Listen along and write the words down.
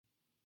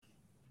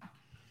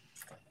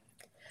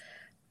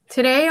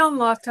Today on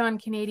Locked On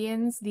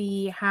Canadians,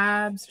 the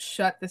Habs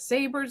shut the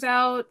Sabres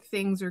out.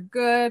 Things are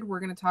good. We're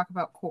going to talk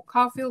about Cole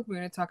Caulfield. We're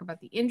going to talk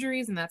about the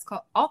injuries, and that's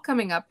all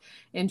coming up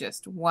in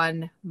just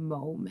one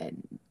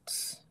moment.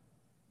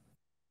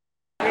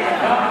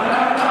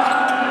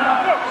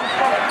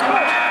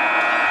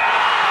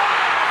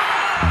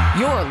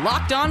 You're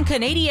Locked On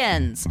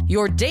Canadiens,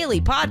 your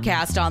daily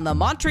podcast on the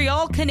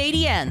Montreal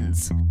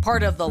Canadiens.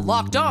 Part of the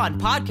Locked On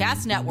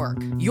Podcast Network,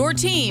 your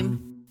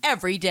team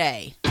every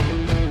day.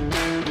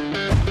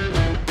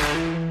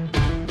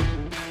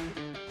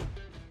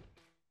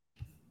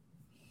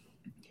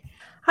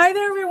 Hi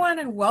there, everyone,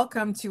 and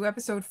welcome to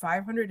episode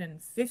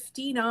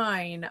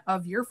 559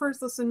 of your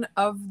first listen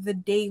of the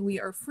day. We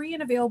are free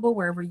and available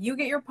wherever you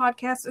get your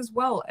podcasts, as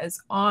well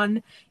as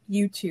on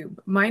YouTube.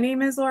 My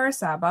name is Laura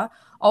Saba,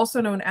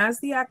 also known as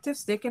The Active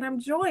Stick, and I'm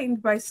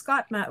joined by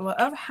Scott Matla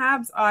of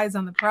Habs Eyes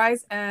on the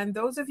Prize. And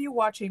those of you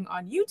watching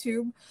on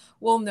YouTube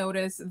will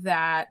notice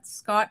that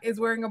Scott is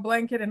wearing a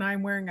blanket and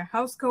I'm wearing a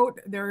house coat.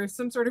 There is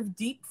some sort of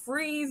deep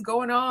freeze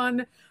going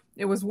on.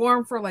 It was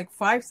warm for like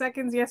 5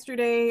 seconds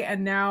yesterday,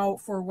 and now,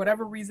 for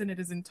whatever reason, it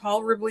is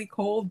intolerably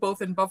cold,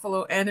 both in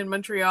Buffalo and in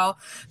Montreal.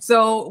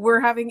 So we're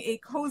having a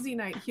cozy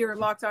night here at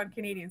Locked On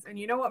Canadians. And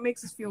you know what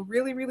makes us feel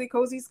really, really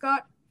cozy,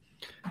 Scott?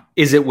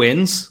 Is it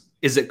wins?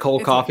 Is it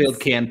Cole Caulfield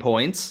can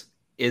points?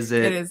 Is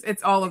it? It is.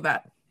 It's all of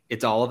that.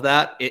 It's all of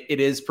that. It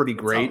is pretty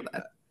great.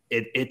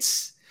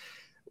 It's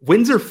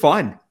wins are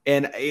fun.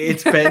 And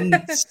it's been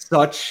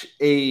such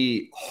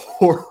a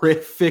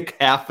horrific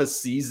half a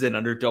season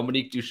under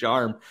Dominique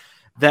Ducharme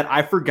that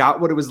I forgot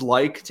what it was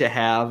like to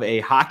have a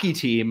hockey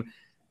team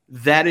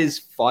that is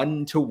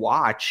fun to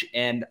watch.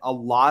 And a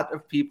lot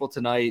of people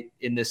tonight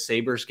in this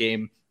Sabres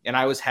game, and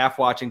I was half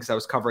watching because I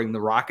was covering the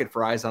Rocket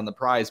for Eyes on the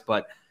Prize,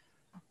 but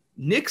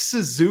Nick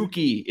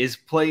Suzuki is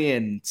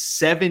playing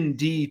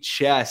 7D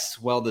chess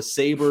while the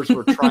Sabres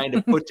were trying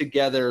to put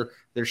together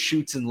their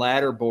chutes and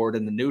ladder board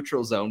in the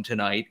neutral zone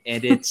tonight.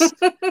 And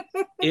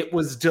it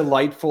was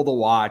delightful to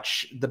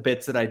watch the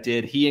bits that I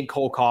did. He and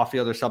Cole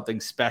Caulfield are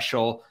something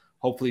special.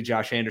 Hopefully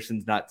Josh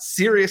Anderson's not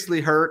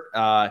seriously hurt.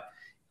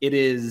 It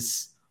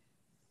is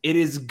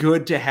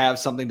good to have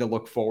something to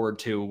look forward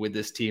to with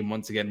this team.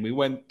 Once again, we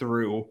went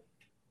through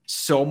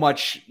so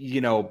much,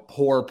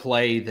 poor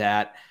play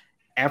that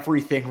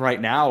everything right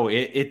now,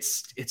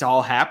 it's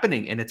all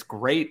happening and it's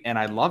great. And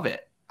I love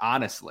it,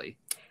 honestly.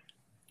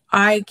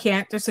 I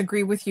can't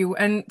disagree with you.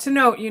 And to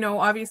note,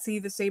 obviously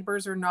the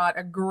Sabres are not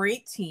a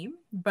great team,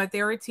 but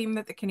they're a team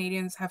that the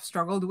Canadians have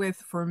struggled with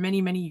for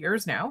many, many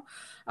years now.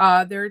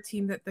 They're a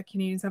team that the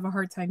Canadians have a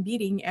hard time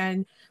beating.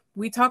 And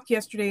we talked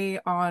yesterday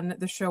on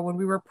the show when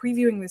we were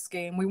previewing this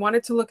game. We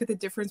wanted to look at the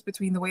difference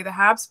between the way the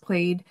Habs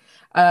played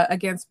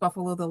against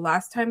Buffalo the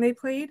last time they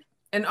played.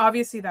 And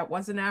obviously that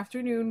was an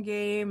afternoon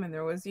game, and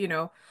there was,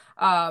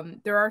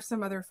 there are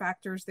some other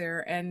factors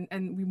there, and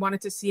we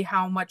wanted to see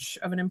how much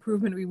of an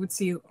improvement we would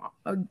see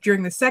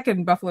during the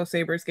second Buffalo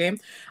Sabres game.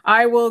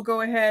 I will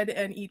go ahead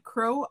and eat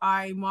crow.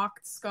 I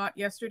mocked Scott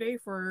yesterday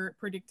for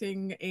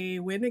predicting a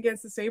win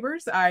against the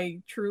Sabres.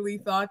 I truly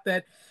thought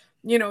that,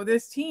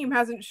 this team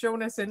hasn't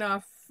shown us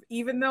enough,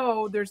 even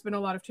though there's been a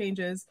lot of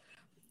changes.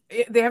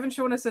 They haven't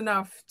shown us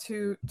enough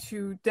to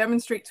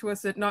demonstrate to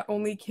us that not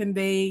only can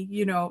they,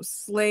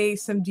 slay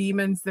some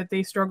demons that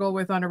they struggle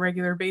with on a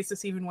regular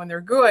basis, even when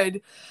they're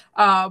good,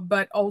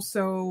 but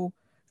also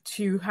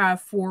to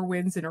have 4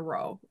 wins in a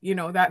row.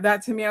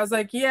 That to me, I was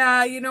like,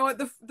 yeah, you know what,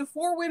 the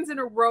 4 wins in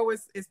a row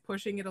is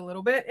pushing it a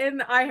little bit.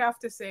 And I have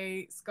to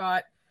say,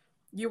 Scott,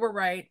 you were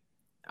right.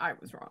 I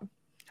was wrong.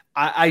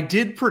 I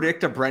did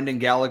predict a Brendan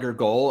Gallagher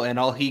goal, and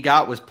all he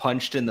got was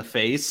punched in the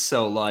face.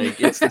 So,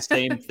 it's the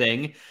same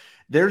thing.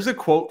 There's a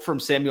quote from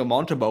Samuel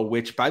Montembeault,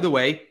 which, by the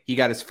way, he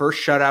got his first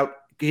shutout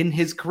in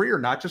his career,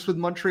 not just with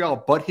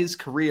Montreal, but his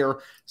career.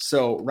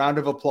 So round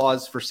of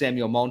applause for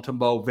Samuel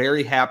Montembeault.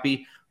 Very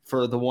happy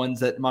for the ones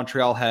that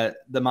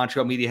the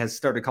Montreal media has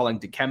started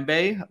calling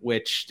Dikembe,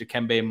 which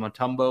Dikembe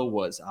Mutombo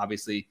was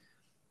obviously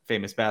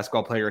famous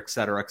basketball player, et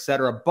cetera, et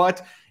cetera.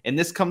 And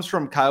this comes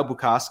from Kyle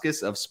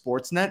Bukauskas of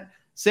Sportsnet.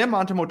 Sam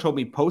Montembeault told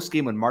me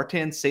post-game when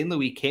Martin St.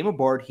 Louis came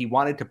aboard, he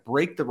wanted to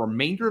break the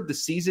remainder of the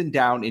season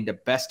down into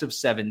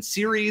best-of-7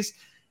 series.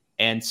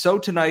 And so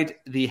tonight,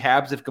 the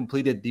Habs have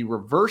completed the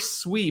reverse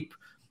sweep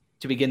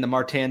to begin the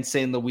Martin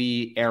St.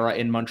 Louis era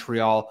in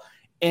Montreal.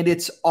 And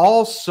it's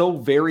all so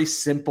very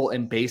simple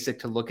and basic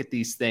to look at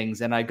these things.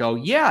 And I go,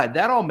 yeah,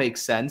 that all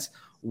makes sense.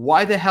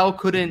 Why the hell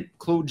couldn't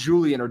Claude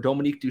Julien or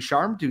Dominique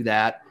Ducharme do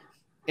that?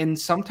 And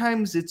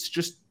sometimes it's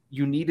just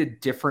you need a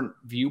different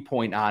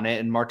viewpoint on it.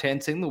 And Martin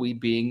St. Louis,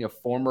 being a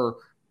former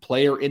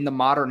player in the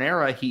modern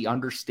era, he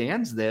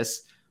understands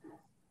this.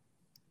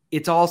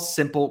 It's all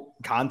simple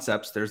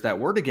concepts. There's that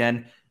word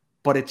again,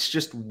 but it's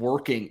just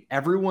working.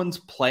 Everyone's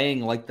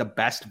playing like the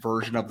best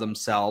version of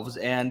themselves.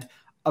 And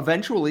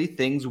eventually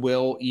things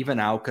will even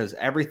out because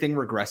everything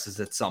regresses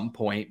at some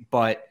point.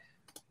 But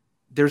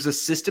there's a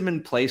system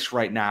in place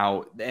right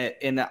now,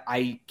 and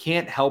I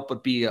can't help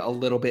but be a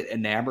little bit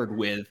enamored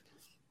with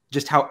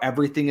just how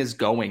everything is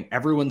going.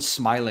 Everyone's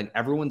smiling.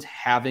 Everyone's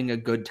having a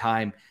good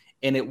time.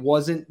 And it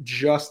wasn't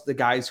just the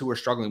guys who were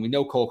struggling. We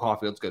know Cole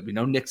Caulfield's good. We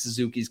know Nick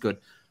Suzuki's good.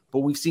 But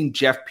we've seen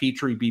Jeff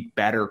Petrie be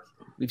better.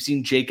 We've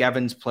seen Jake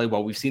Evans play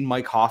well. We've seen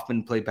Mike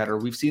Hoffman play better.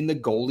 We've seen the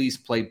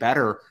goalies play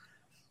better.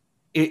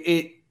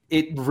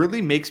 It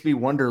really makes me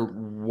wonder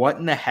what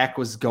in the heck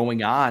was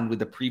going on with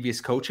the previous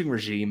coaching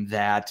regime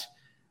that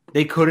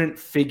they couldn't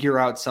figure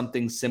out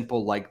something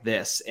simple like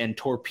this and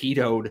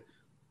torpedoed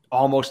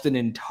almost an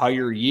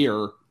entire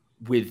year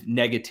with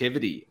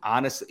negativity.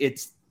 Honestly,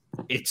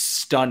 it's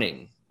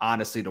stunning,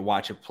 honestly, to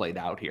watch it played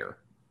out here.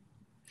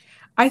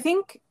 I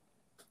think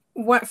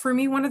for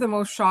me, one of the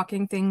most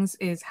shocking things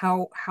is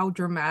how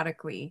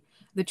dramatically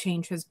the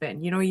change has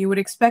been. You would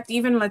expect,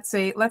 even let's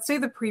say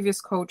the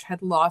previous coach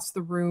had lost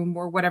the room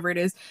or whatever it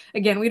is.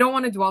 Again, we don't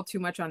want to dwell too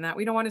much on that.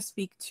 We don't want to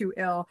speak too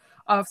ill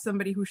of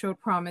somebody who showed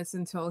promise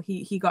until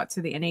he got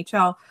to the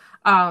NHL.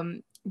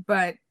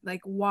 But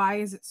like, why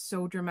is it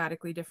so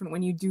dramatically different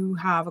when you do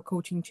have a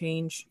coaching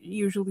change?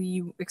 Usually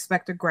you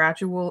expect a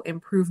gradual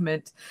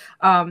improvement.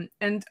 And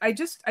I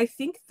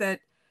think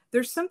that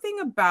there's something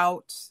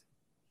about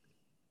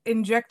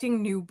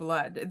injecting new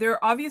blood.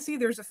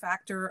 There's a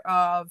factor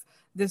of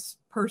this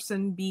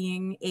person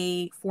being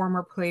a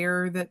former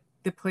player that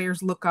the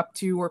players look up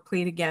to or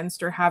played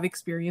against or have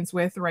experience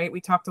with, right?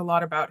 We talked a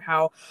lot about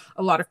how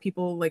a lot of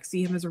people like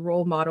see him as a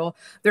role model.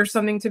 There's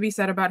something to be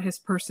said about his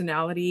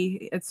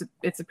personality.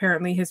 It's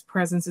apparently his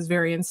presence is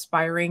very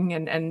inspiring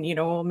and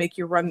will make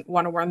you want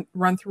to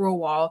run through a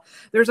wall.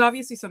 There's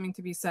obviously something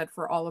to be said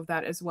for all of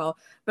that as well.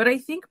 But I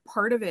think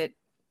part of it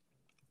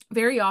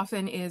very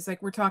often is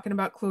like, we're talking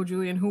about Claude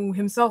Julien, who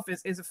himself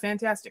is a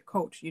fantastic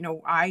coach.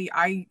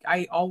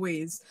 I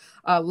always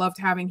loved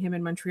having him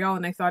in Montreal,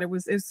 and I thought it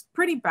was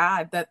pretty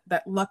bad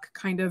that luck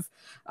kind of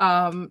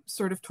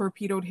sort of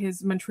torpedoed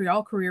his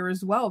Montreal career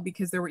as well,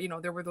 because there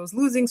were those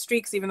losing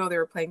streaks, even though they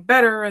were playing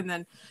better. And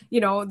then,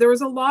 there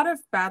was a lot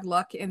of bad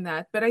luck in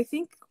that. But I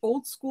think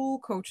old school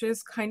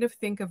coaches kind of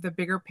think of the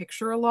bigger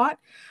picture a lot.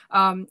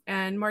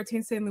 And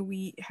Martin St.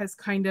 Louis has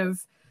kind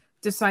of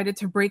decided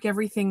to break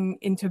everything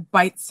into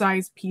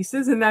bite-sized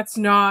pieces, and that's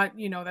not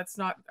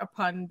a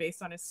pun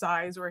based on his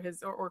size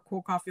or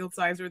Cole Caulfield's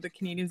size or the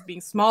Canadiens being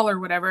small or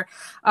whatever.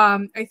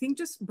 I think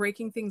just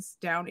breaking things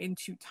down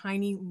into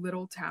tiny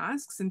little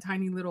tasks and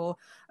tiny little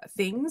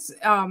things,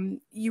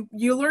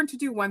 you learn to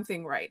do one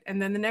thing right,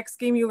 and then the next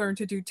game you learn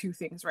to do two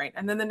things right,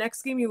 and then the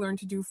next game you learn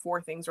to do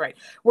four things right.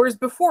 Whereas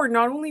before,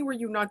 not only were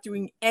you not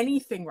doing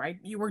anything right,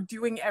 you were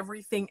doing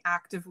everything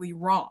actively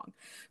wrong.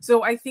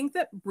 So I think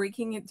that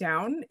breaking it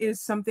down is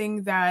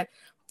something that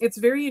it's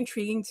very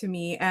intriguing to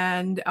me.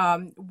 And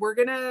we're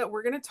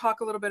gonna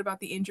talk a little bit about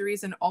the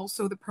injuries and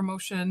also the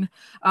promotion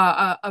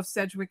of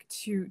Sedgwick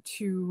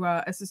to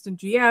assistant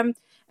GM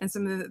and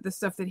some of the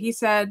stuff that he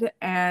said.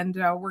 And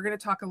we're gonna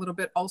talk a little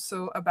bit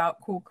also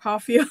about Cole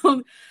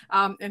Caulfield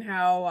and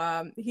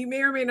how he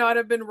may or may not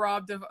have been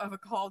robbed of a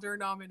Calder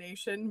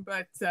nomination,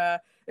 but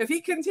if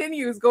he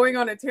continues going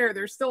on a tear,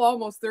 there's still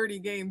almost 30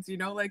 games,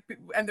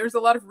 and there's a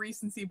lot of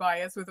recency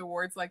bias with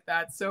awards like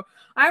that. So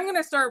I'm going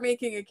to start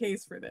making a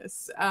case for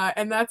this.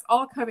 And that's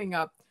all coming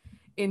up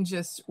in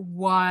just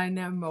one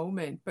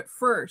moment. But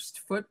first,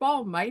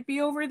 football might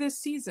be over this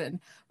season,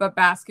 but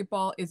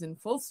basketball is in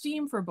full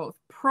steam for both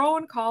pro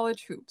and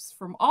college hoops.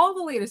 From all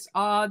the latest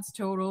odds,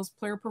 totals,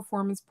 player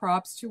performance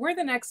props to where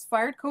the next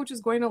fired coach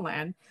is going to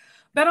land,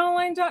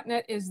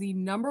 BetOnline.net is the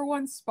number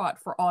one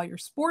spot for all your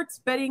sports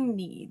betting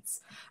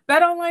needs.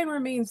 BetOnline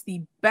remains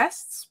the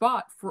best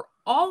spot for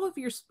all of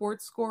your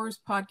sports scores,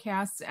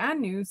 podcasts,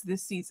 and news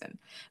this season.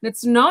 And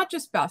it's not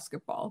just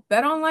basketball.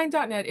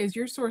 BetOnline.net is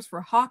your source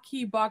for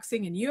hockey,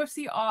 boxing, and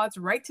UFC odds,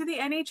 right to the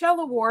NHL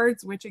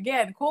awards, which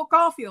again, Cole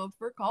Caulfield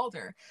for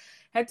Calder.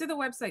 Head to the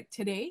website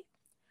today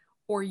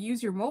or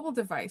use your mobile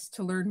device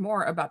to learn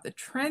more about the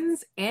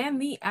trends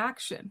and the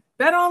action.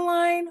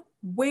 BetOnline,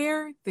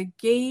 where the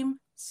game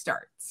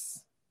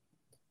starts.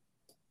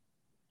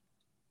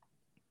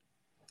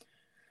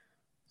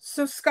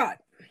 So Scott,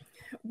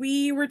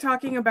 we were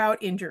talking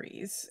about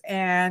injuries,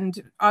 and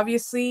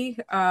obviously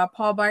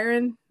Paul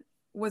Byron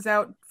was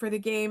out for the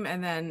game,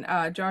 and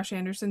then Josh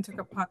Anderson took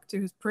a puck to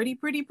his pretty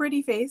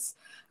face,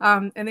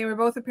 and they were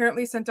both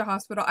apparently sent to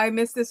hospital. I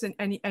missed this,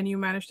 and you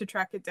managed to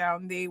track it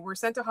down. They were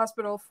sent to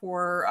hospital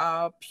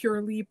for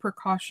purely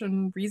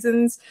precaution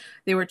reasons.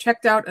 They were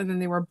checked out, and then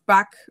they were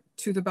back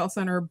to the Bell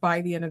Center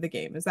by the end of the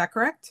game. Is that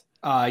correct?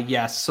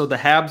 Yes. So the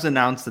Habs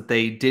announced that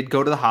they did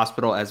go to the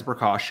hospital as a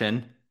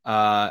precaution.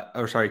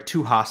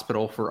 To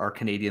hospital for our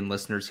Canadian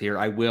listeners here.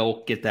 I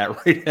will get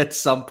that right at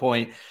some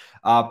point.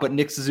 But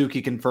Nick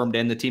Suzuki confirmed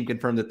and the team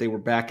confirmed that they were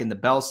back in the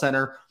Bell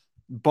Center,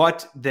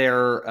 but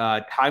their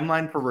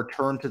timeline for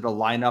return to the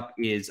lineup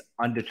is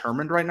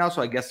undetermined right now.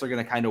 So I guess they're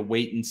going to kind of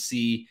wait and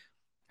see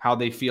how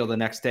they feel the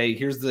next day.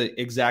 Here's the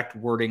exact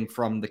wording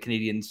from the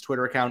Canadiens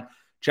Twitter account.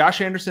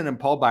 Josh Anderson and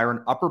Paul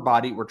Byron, upper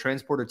body, were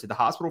transported to the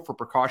hospital for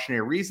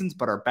precautionary reasons,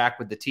 but are back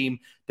with the team.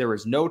 There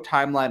is no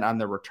timeline on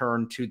their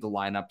return to the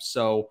lineup.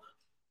 So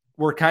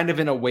we're kind of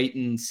in a wait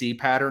and see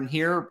pattern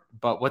here.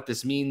 But what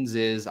this means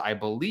is, I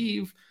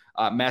believe,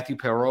 Matthew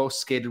Perreault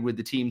skated with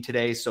the team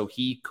today, so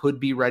he could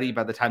be ready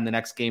by the time the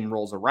next game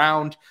rolls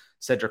around.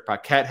 Cedric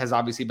Paquette has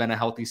obviously been a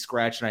healthy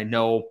scratch, and I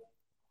know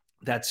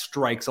that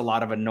strikes a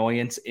lot of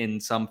annoyance in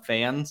some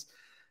fans.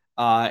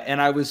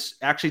 And I was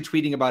actually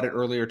tweeting about it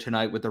earlier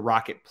tonight with the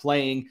Rocket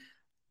playing.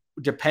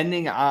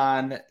 Depending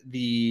on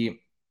the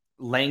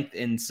length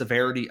and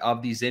severity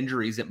of these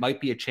injuries, it might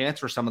be a chance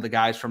for some of the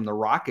guys from the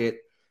Rocket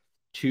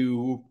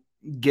to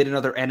get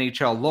another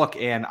NHL look.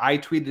 And I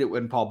tweeted it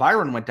when Paul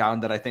Byron went down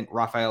that I think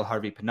Raphael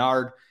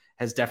Harvey-Pinard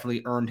has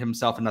definitely earned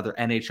himself another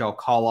NHL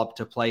call-up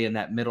to play in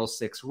that middle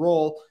six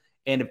role.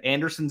 And if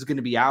Anderson's going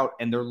to be out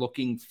and they're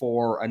looking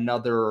for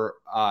another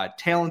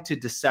talented,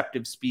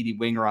 deceptive, speedy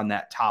winger on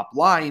that top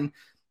line,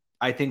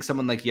 I think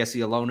someone like Jesse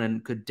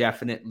Alonen could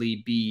definitely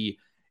be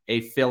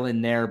a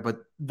fill-in there. But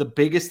the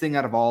biggest thing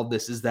out of all of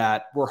this is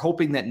that we're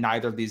hoping that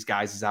neither of these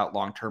guys is out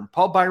long-term.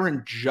 Paul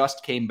Byron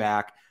just came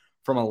back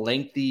from a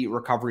lengthy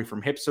recovery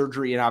from hip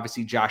surgery, and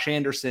obviously Josh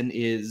Anderson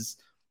is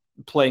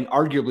playing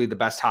arguably the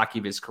best hockey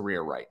of his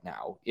career right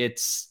now.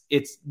 It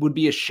would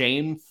be a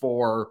shame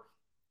for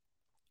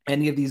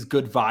any of these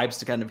good vibes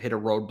to kind of hit a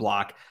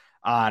roadblock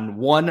on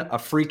one, a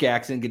freak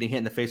accident getting hit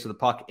in the face with a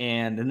puck,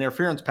 and an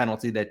interference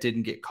penalty that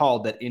didn't get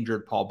called that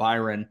injured Paul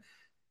Byron.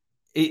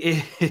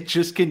 It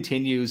just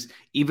continues.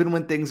 Even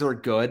when things are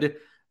good,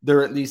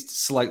 they're at least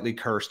slightly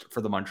cursed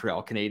for the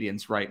Montreal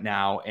Canadiens right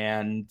now.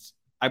 And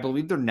I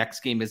believe their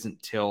next game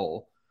isn't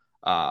till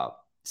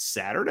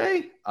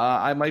Saturday.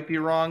 I might be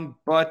wrong,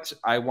 but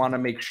I want to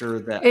make sure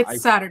that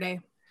it's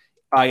Saturday.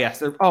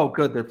 Yes.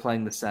 Good. They're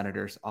playing the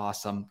Senators.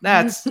 Awesome.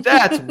 That's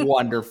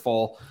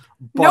wonderful.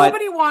 But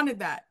nobody wanted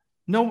that.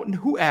 No,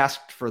 who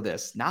asked for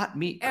this? Not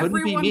me. Couldn't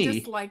be me. Everyone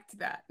disliked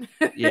that.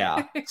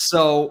 Yeah.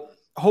 So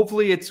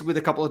hopefully it's with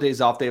a couple of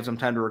days off. They have some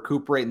time to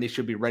recuperate and they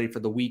should be ready for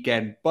the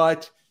weekend.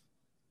 But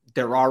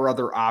there are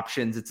other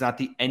options. It's not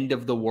the end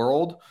of the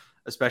world,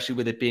 especially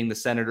with it being the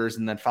Senators.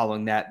 And then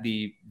following that,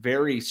 the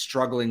very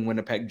struggling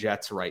Winnipeg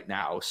Jets right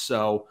now.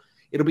 So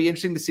it'll be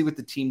interesting to see what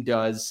the team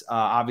does.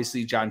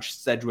 Obviously, John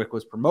Sedgwick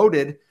was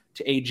promoted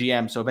to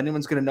AGM. So if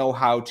anyone's going to know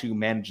how to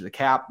manage the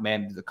cap,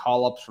 manage the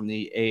call-ups from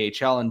the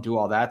AHL and do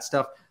all that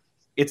stuff,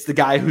 it's the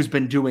guy who's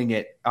been doing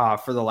it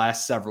for the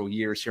last several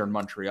years here in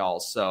Montreal.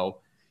 So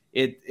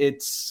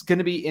it's going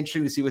to be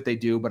interesting to see what they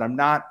do, but I'm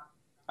not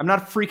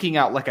freaking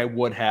out like I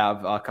would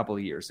have a couple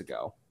of years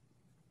ago.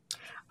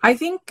 I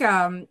think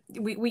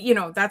we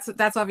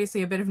that's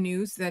obviously a bit of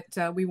news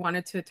that we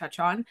wanted to touch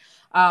on.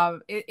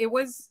 It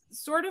was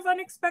sort of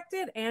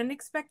unexpected and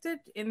expected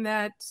in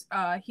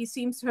that he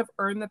seems to have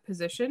earned the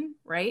position,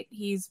 right?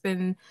 He's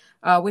been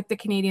with the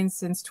Canadiens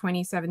since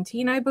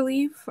 2017, I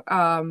believe,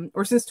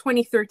 or since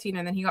 2013,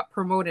 and then he got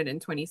promoted in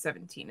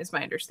 2017, is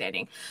my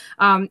understanding.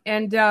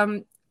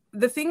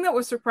 The thing that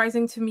was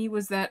surprising to me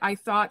was that I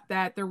thought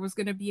that there was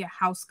going to be a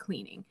house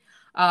cleaning.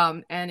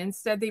 And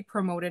instead they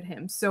promoted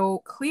him. So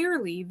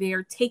clearly they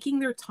are taking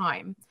their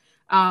time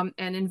and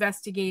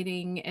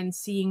investigating and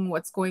seeing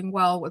what's going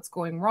well, what's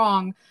going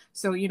wrong.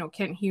 So,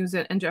 Kent Hughes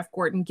and Jeff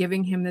Gorton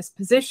giving him this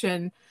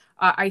position,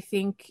 I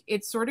think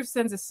it sort of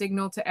sends a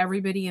signal to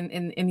everybody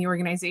in the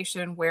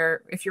organization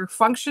where if you're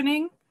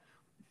functioning,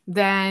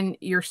 then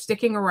you're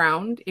sticking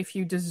around. If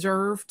you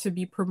deserve to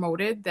be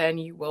promoted, then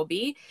you will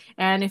be.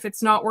 And if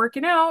it's not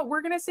working out,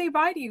 we're going to say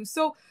bye to you.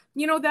 So,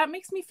 that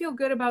makes me feel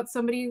good about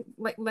somebody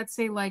like, let's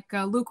say like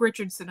Luke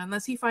Richardson,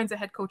 unless he finds a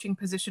head coaching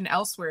position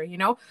elsewhere,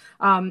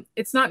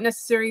 it's not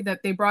necessary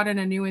that they brought in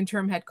a new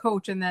interim head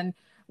coach and then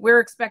we're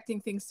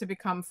expecting things to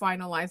become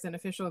finalized and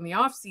official in the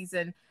off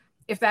season.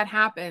 If that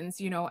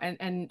happens,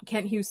 and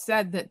Kent Hughes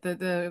said that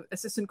the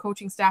assistant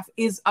coaching staff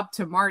is up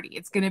to Marty.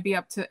 It's going to be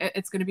up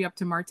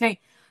to Martin.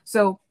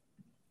 So,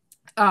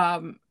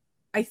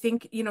 I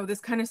think, this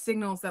kind of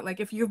signals that like,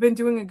 if you've been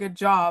doing a good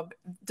job,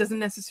 doesn't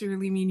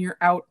necessarily mean you're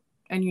out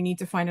and you need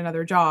to find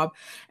another job.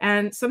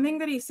 And something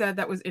that he said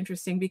that was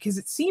interesting, because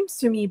it seems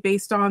to me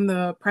based on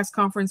the press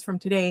conference from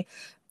today,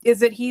 is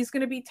that he's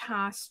going to be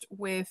tasked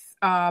with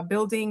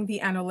building the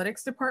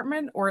analytics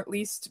department, or at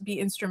least be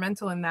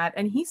instrumental in that.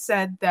 And he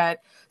said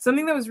that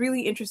something that was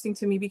really interesting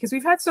to me, because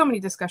we've had so many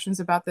discussions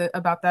about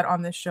that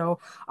on this show.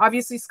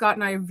 Obviously, Scott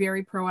and I are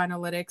very pro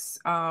analytics.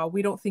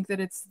 We don't think that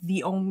it's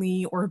the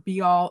only or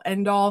be all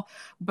end all,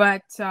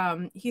 but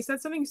he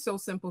said something so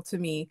simple to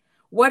me.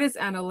 What is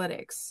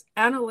analytics?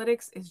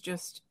 Analytics is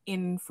just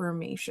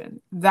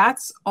information.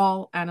 That's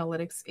all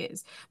analytics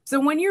is. So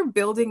when you're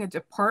building a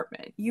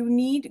department, you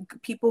need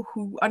people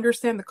who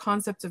understand the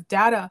concept of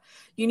data.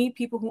 You need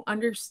people who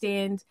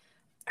understand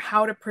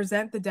how to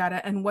present the data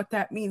and what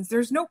that means.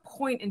 There's no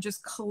point in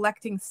just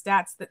collecting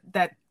stats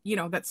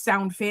that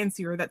sound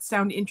fancy or that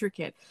sound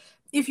intricate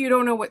if you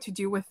don't know what to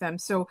do with them.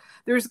 So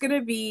there's going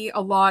to be a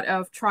lot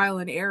of trial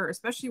and error,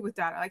 especially with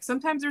data. Like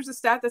sometimes there's a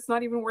stat that's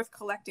not even worth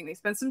collecting. They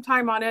spend some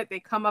time on it, they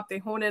come up, they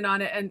hone in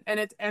on it, and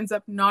it ends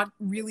up not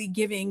really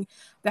giving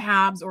the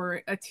Habs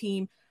or a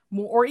team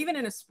more, or even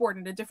in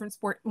a different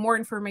sport, more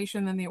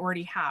information than they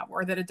already have,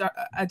 or that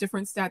a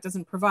different stat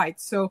doesn't provide.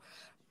 So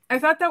I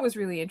thought that was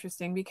really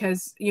interesting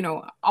because,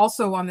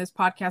 also on this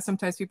podcast,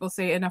 sometimes people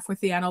say enough with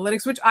the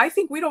analytics, which I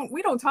think we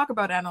don't talk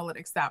about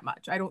analytics that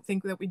much. I don't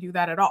think that we do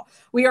that at all.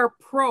 We are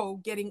pro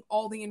getting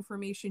all the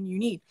information you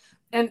need.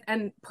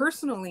 And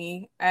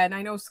personally, and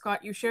I know,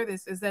 Scott, you share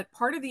this, is that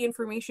part of the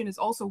information is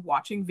also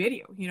watching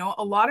video.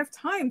 A lot of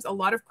times, a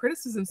lot of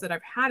criticisms that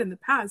I've had in the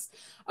past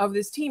of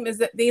this team is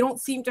that they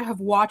don't seem to have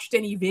watched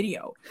any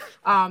video.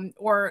 It's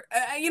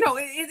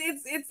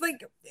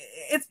like,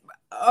 it's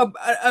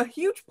a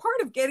huge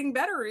part of getting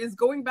better is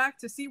going back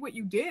to see what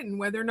you did and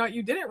whether or not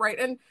you did it right.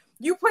 And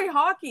you play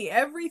hockey,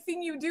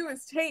 everything you do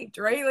is taped,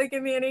 right? Like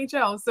in the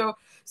NHL.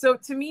 So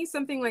to me,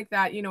 something like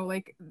that,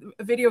 like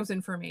video's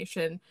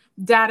information,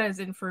 data is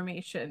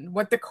information,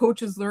 what the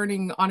coach is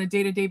learning on a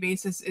day-to-day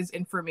basis is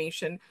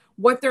information,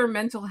 what their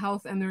mental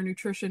health and their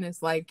nutrition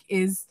is like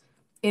is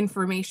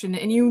information.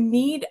 And you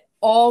need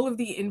all of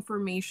the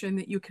information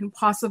that you can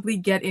possibly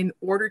get in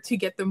order to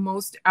get the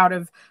most out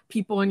of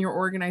people in your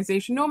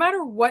organization, no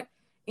matter what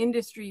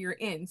industry you're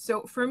in.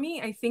 So for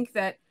me, I think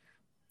that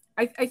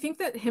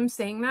him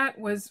saying that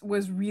was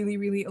really,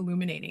 really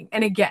illuminating.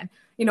 And again,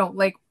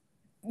 like,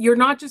 you're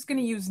not just going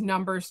to use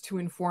numbers to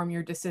inform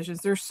your decisions.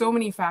 There's so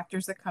many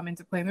factors that come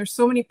into play, and there's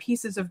so many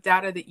pieces of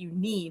data that you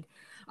need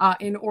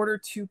in order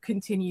to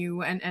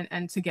continue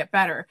and to get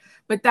better.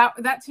 But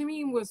that to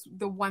me was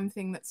the one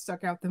thing that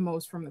stuck out the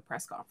most from the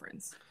press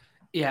conference.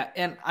 Yeah,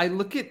 and I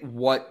look at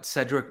what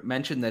Cedric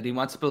mentioned, that he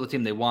wants to build a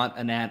team. They want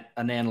an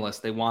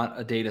analyst. They want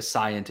a data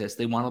scientist.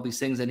 They want all these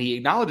things. And he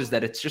acknowledges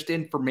that it's just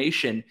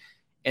information.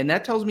 And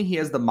that tells me he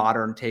has the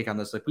modern take on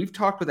this. Like, we've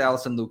talked with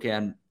Alison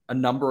Lukan a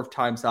number of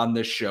times on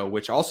this show,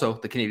 which also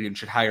the Canadiens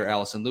should hire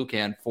Alison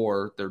Lukan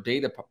for their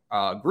data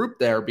group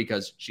there,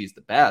 because she's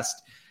the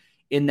best,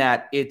 in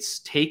that it's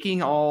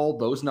taking all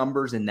those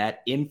numbers and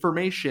that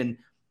information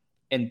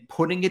and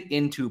putting it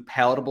into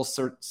palatable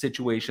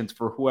situations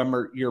for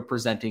whoever you're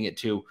presenting it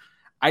to.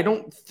 I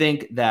don't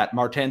think that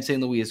Martin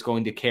St. Louis is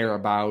going to care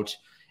about,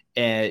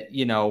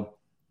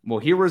 well,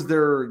 here was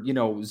their,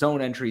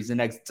 zone entries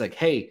and exits. Like,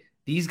 hey,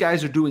 these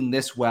guys are doing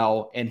this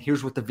well, and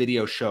here's what the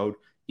video showed.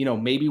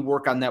 Maybe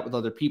work on that with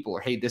other people, or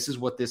hey, this is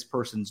what this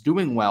person's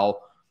doing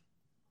well.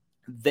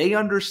 They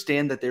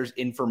understand that there's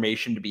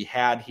information to be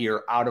had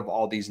here out of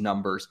all these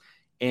numbers.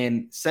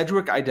 And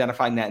Cedric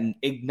identifying that and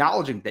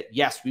acknowledging that,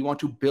 yes, we want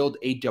to build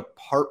a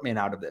department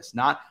out of this,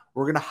 not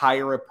we're going to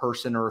hire a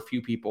person or a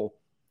few people.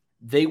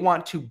 They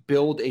want to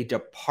build a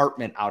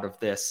department out of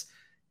this.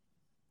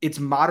 It's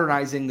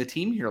modernizing the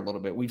team here a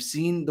little bit. We've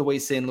seen the way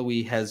St.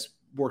 Louis has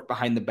worked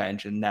behind the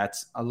bench, and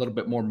that's a little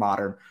bit more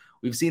modern.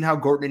 We've seen how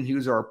Gorton and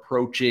Hughes are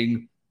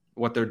approaching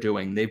what they're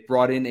doing. They've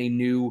brought in a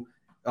new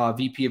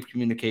VP of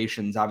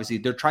communications. Obviously,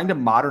 they're trying to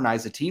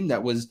modernize a team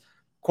that was,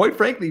 quite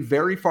frankly,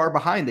 very far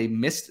behind. They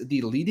missed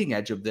the leading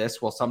edge of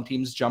this while some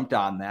teams jumped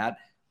on that.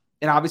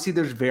 And obviously,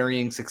 there's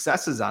varying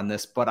successes on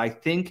this, but I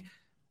think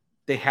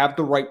they have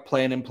the right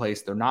plan in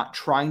place. They're not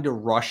trying to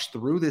rush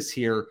through this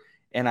here.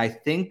 And I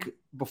think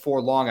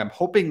before long, I'm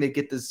hoping they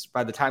get this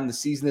by the time the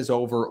season is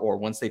over, or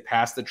once they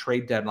pass the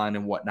trade deadline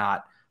and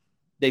whatnot,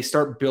 they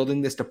start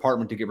building this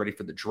department to get ready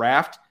for the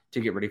draft, to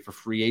get ready for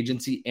free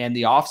agency and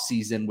the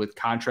offseason with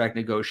contract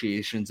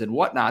negotiations and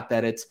whatnot,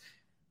 that it's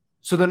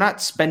so they're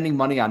not spending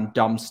money on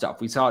dumb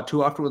stuff. We saw it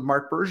too often with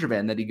Marc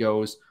Bergevin, that he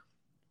goes,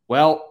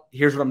 well,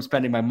 here's what I'm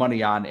spending my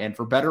money on. And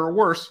for better or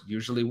worse,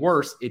 usually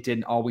worse, it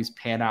didn't always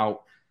pan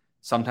out.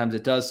 Sometimes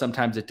it does,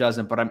 sometimes it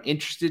doesn't. But I'm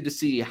interested to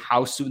see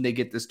how soon they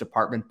get this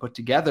department put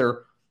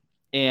together,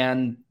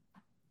 and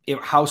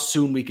how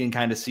soon we can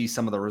kind of see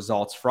some of the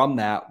results from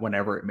that,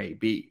 whenever it may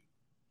be.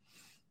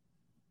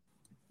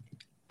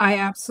 I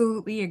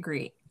absolutely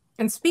agree.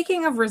 And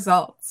speaking of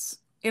results,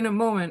 in a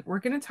moment, we're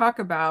going to talk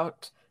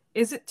about,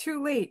 is it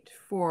too late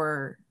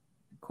for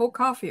Cole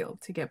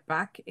Caulfield to get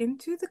back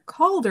into the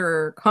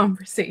Calder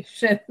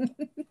conversation?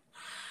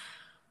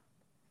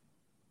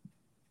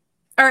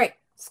 All right,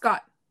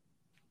 Scott.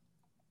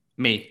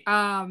 Me.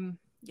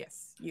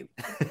 Yes, you.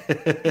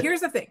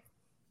 Here's the thing.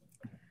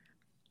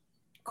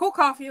 Cole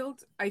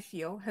Caulfield, I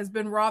feel, has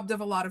been robbed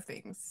of a lot of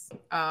things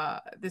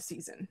this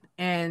season.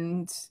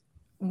 And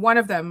one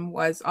of them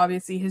was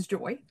obviously his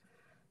joy.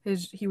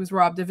 He was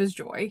robbed of his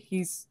joy.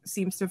 He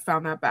seems to have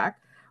found that back.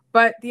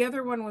 But the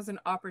other one was an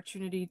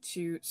opportunity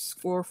to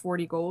score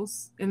 40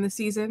 goals in the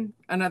season.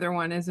 Another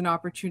one is an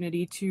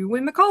opportunity to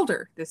win the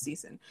Calder this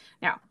season.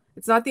 Now,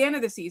 it's not the end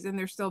of the season.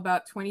 There's still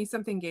about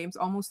 20-something games,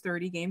 almost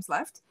 30 games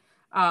left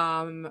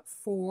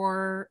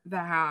for the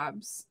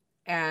Habs,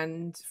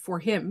 and for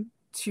him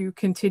to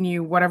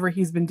continue whatever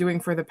he's been doing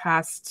for the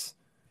past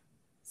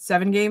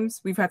 7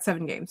 games. We've had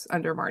 7 games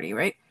under Marty,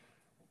 right?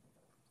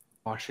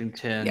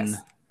 Washington, yes.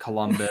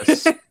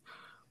 Columbus,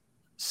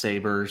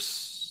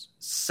 Sabres,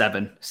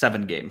 7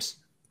 games.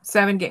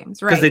 7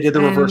 games, right? Because they did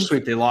the reverse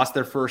sweep. They lost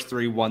their first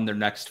 3, won their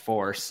next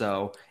 4.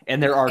 So,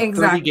 and there are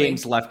 30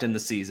 games left in the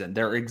season.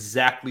 There are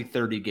exactly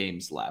 30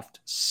 games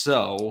left.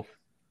 So,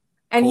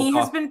 and he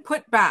has been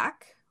put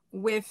back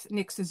with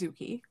Nick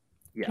Suzuki.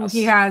 who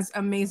he has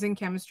amazing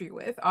chemistry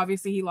with.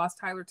 Obviously, he lost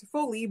Tyler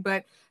Toffoli,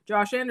 but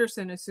Josh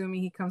Anderson,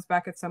 assuming he comes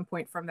back at some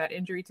point from that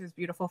injury to his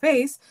beautiful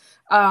face,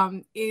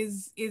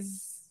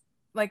 is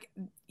like,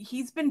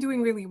 he's been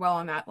doing really well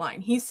on that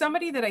line. He's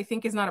somebody that I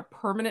think is not a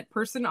permanent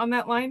person on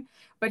that line,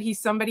 but he's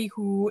somebody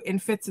who in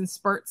fits and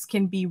spurts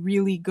can be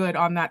really good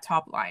on that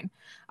top line.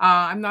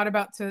 I'm not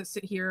about to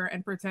sit here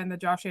and pretend that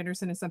Josh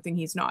Anderson is something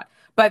he's not,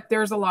 but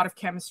there's a lot of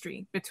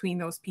chemistry between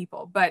those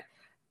people. But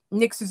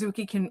Nick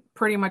Suzuki can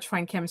pretty much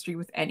find chemistry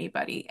with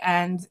anybody.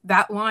 And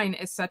that line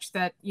is such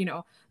that, you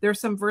know, there's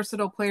some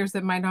versatile players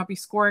that might not be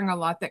scoring a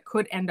lot that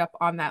could end up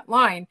on that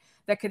line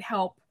that could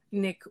help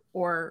Nick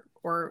or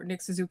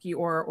Nick Suzuki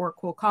or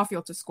Cole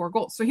Caulfield to score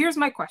goals. So here's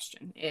my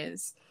question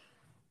is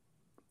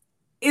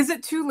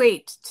it too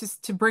late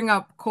to bring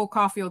up Cole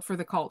Caulfield for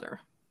the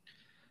Calder?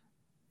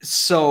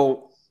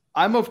 So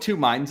I'm of two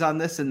minds on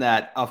this, in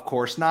that, of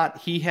course not.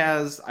 He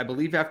has, I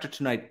believe after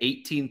tonight,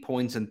 18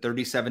 points in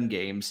 37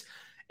 games.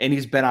 And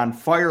he's been on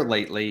fire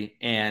lately,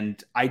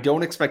 and I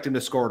don't expect him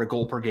to score at a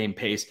goal per game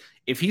pace.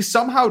 If he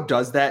somehow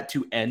does that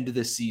to end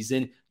the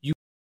season, you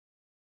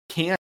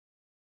can't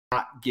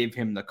not give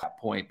him the cut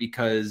point,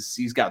 because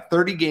he's got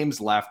 30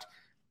 games left,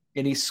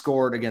 and he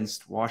scored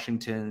against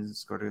Washington,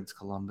 scored against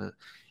Columbus.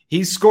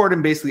 He's scored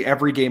in basically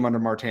every game under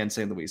Martin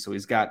St. Louis. So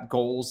he's got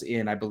goals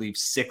in, I believe,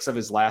 6 of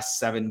his last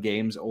 7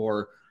 games,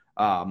 or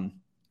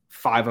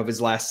 5 of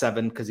his last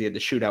 7, because he had the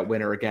shootout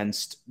winner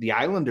against the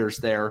Islanders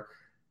there.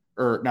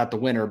 Or not the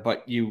winner,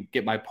 but you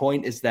get my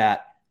point, is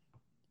that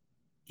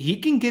he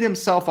can get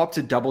himself up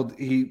to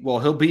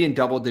he'll be in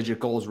double-digit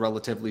goals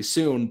relatively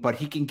soon, but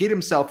he can get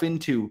himself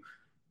into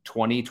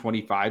 20,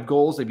 25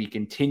 goals if he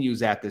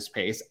continues at this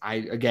pace. I,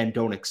 again,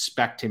 don't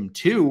expect him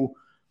to,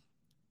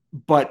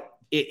 but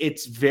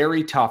it's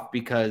very tough,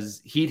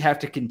 because he'd have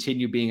to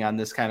continue being on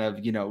this kind of,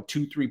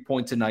 2-3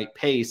 points a night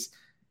pace.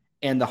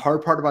 And the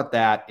hard part about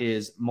that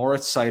is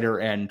Moritz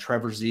Seider and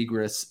Trevor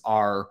Zegras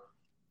are,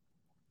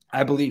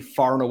 I believe,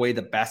 far and away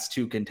the best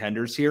 2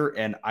 contenders here.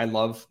 And I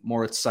love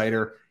Moritz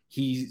Seider.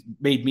 He's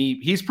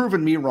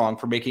proven me wrong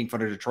for making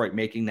fun of Detroit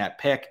making that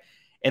pick.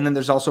 And then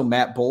there's also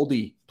Matt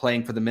Boldy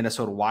playing for the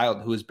Minnesota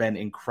Wild, who has been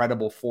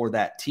incredible for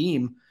that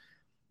team.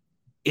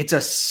 It's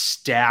a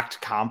stacked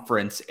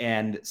conference,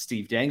 and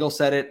Steve Dangle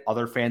said it.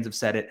 Other fans have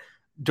said it.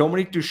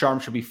 Dominique Ducharme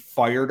should be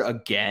fired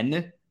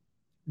again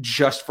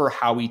just for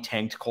how he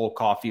tanked Cole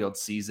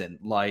Caulfield's season.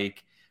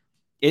 Like,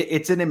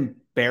 it's an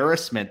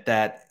embarrassment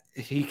that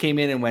he came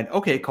in and went,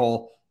 okay,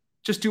 Cole,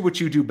 just do what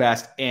you do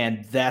best.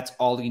 And that's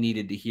all he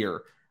needed to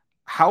hear.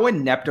 How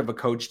inept of a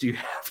coach do you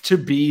have to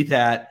be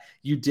that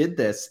you did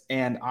this?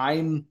 And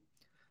I'm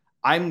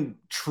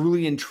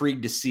truly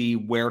intrigued to see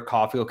where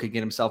Caulfield could get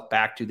himself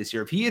back to this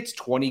year. If he hits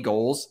 20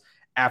 goals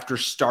after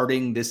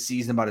starting this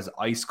season about as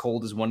ice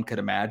cold as one could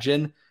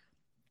imagine,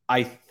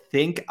 I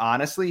think,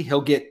 honestly,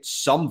 he'll get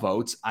some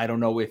votes. I don't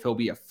know if he'll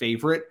be a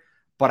favorite,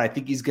 but I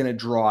think he's going to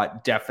draw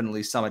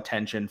definitely some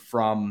attention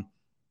from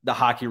the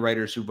hockey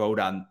writers who vote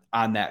on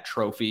that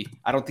trophy.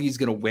 I don't think he's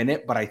going to win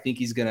it, but I think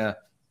he's going to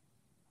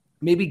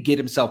maybe get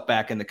himself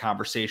back in the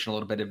conversation a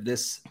little bit if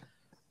this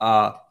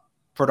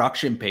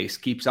production pace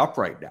keeps up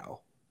right now.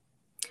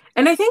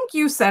 And I think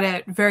you said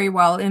it very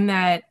well, in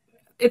that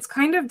it's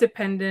kind of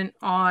dependent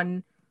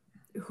on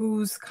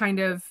who's kind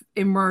of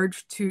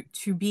emerged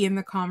to be in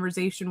the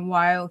conversation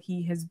while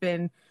he has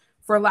been,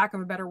 for lack of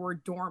a better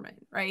word,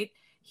 dormant, right?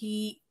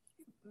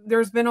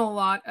 There's been a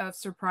lot of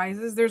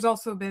surprises. There's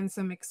also been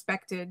some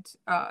expected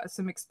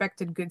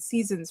good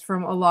seasons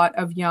from a lot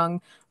of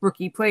young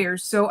rookie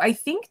players. So I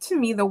think, to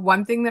me, the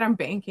one thing that I'm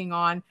banking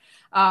on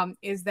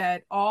is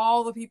that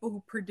all the people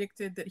who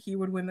predicted that he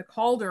would win the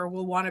Calder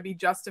will want to be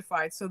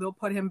justified. So they'll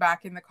put him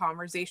back in the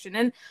conversation.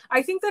 And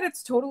I think that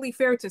it's totally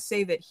fair to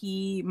say that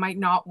he might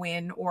not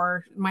win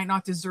or might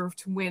not deserve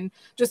to win.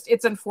 Just,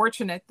 it's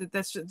unfortunate that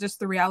that's just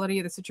the reality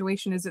of the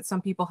situation, is that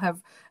some people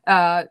have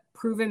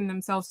proven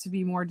themselves to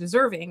be more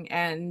deserving.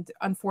 And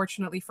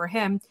unfortunately for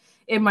him,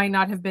 it might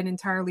not have been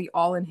entirely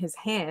all in his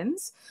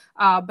hands.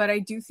 But I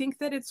do think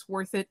that it's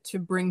worth it to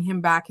bring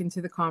him back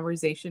into the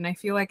conversation. I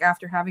feel like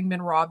after having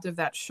been robbed of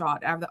that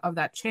shot, of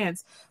that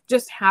chance,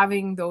 just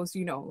having those,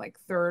 like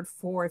 3rd,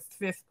 4th,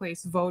 5th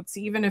place votes,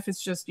 even if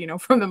it's just,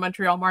 from the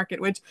Montreal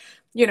market, which,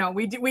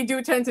 we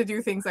do tend to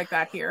do things like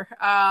that here.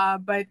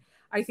 But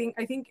I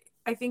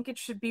think it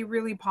should be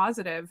really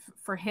positive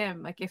for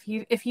him. Like, if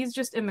he's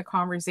just in the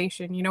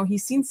conversation,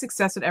 he's seen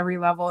success at every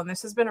level, and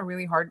this has been a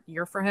really hard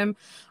year for him,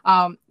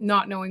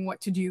 not knowing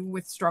what to do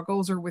with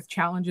struggles or with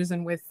challenges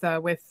and with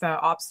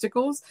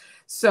obstacles.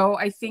 So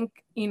I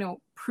think,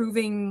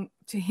 proving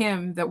to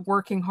him that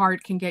working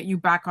hard can get you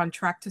back on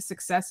track to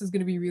success is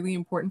going to be really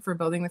important for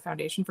building the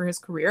foundation for his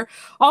career.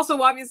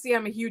 Also, obviously,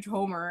 I'm a huge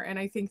homer, and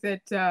I think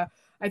that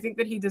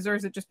he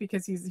deserves it just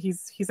because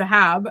he's a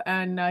Hab,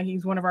 and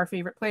he's one of our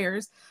favorite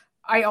players.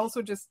 I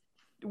also just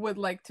would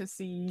like to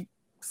see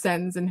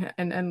Sens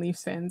and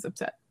Leafs fans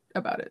upset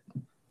about it.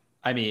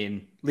 I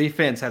mean, Leaf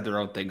fans have their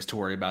own things to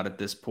worry about at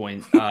this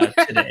point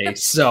today.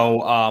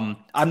 So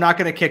I'm not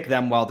going to kick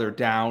them while they're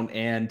down.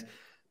 And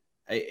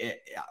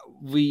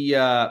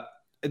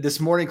this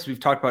morning, because we've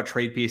talked about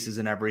trade pieces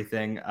and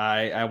everything,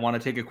 I want to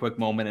take a quick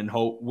moment and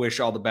wish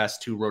all the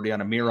best to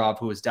Rodion Amirov,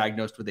 who was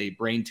diagnosed with a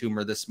brain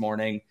tumor this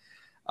morning.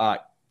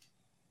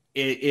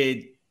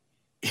 It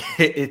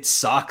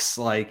sucks.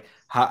 Like,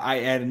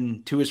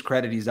 and to his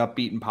credit, he's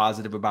upbeat and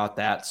positive about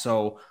that.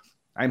 So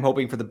I'm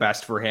hoping for the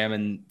best for him.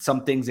 And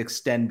some things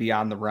extend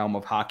beyond the realm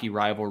of hockey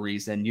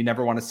rivalries, and you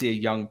never want to see a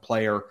young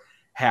player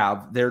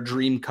have their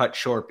dream cut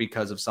short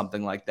because of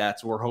something like that.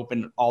 So we're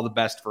hoping all the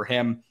best for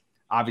him.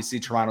 Obviously,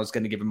 Toronto's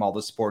going to give him all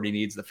the support he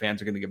needs. The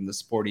fans are going to give him the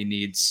support he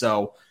needs.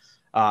 So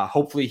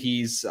hopefully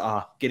he's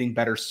getting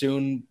better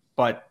soon.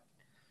 But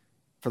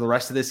for the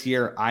rest of this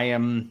year, I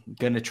am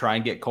going to try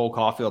and get Cole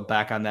Caulfield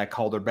back on that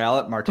Calder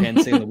ballot.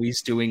 Martin St.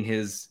 Louis doing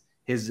his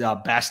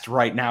best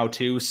right now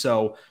too.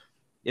 So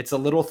it's the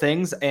little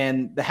things,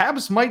 and the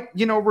Habs might,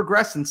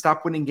 regress and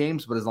stop winning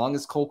games. But as long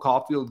as Cole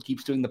Caulfield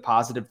keeps doing the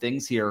positive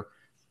things here,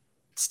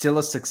 it's still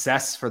a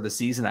success for the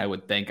season, I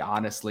would think.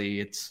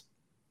 Honestly, it's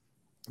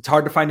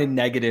hard to find a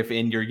negative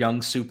in your young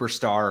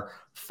superstar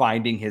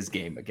finding his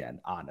game again,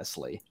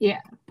 honestly. Yeah.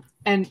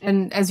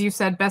 And as you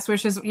said, best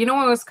wishes. You know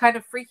what was kind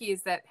of freaky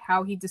is that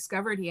how he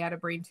discovered he had a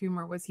brain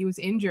tumor was he was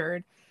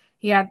injured.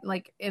 He had,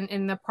 like,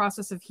 in the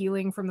process of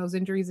healing from those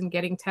injuries and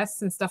getting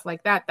tests and stuff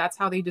like that, that's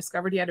how they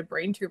discovered he had a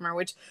brain tumor,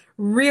 which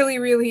really,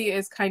 really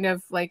is kind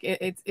of like,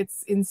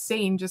 it's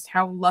insane just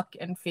how luck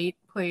and fate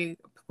play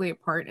a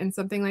part in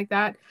something like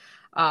that.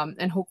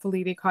 And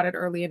hopefully they caught it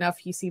early enough.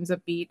 He seems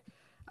upbeat.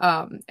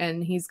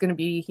 And he's going to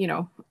be,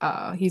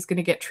 he's going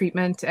to get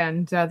treatment.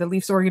 And the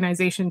Leafs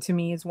organization, to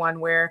me, is one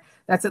where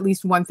that's at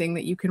least one thing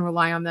that you can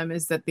rely on them,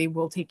 is that they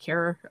will take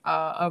care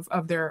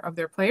of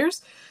their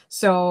players.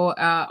 So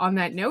on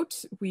that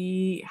note,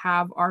 we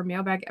have our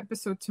mailbag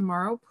episode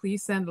tomorrow.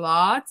 Please send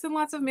lots and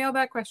lots of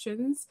mailbag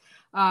questions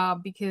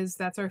because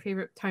that's our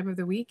favorite time of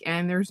the week.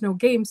 And there's no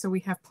game, so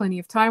we have plenty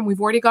of time.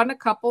 We've already gotten a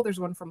couple. There's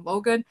one from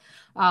Logan.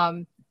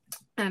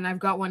 And I've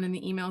got one in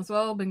the email as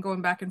well. Been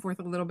going back and forth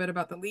a little bit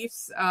about the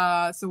Leafs.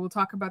 So we'll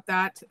talk about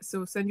that.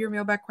 So send your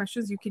mailbag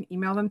questions. You can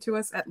email them to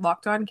us at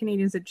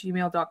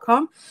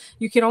lockedoncanadians@gmail.com.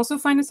 You can also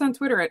find us on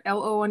Twitter at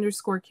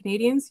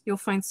LO_Canadians. You'll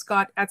find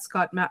Scott at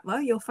Scott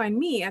Matla. You'll find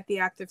me at The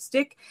Active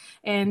Stick.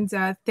 And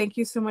thank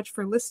you so much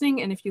for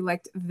listening. And if you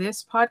liked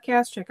this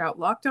podcast, check out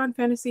Locked On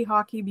Fantasy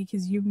Hockey,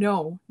 because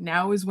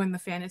now is when the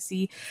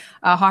fantasy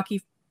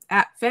hockey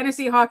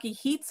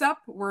heats up.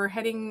 We're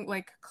heading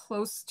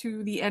close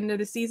to the end of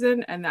the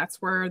season, and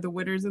that's where the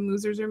winners and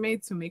losers are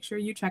made. So make sure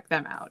you check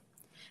them out.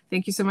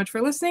 Thank you so much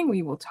for listening.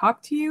 We will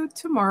talk to you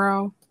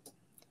tomorrow.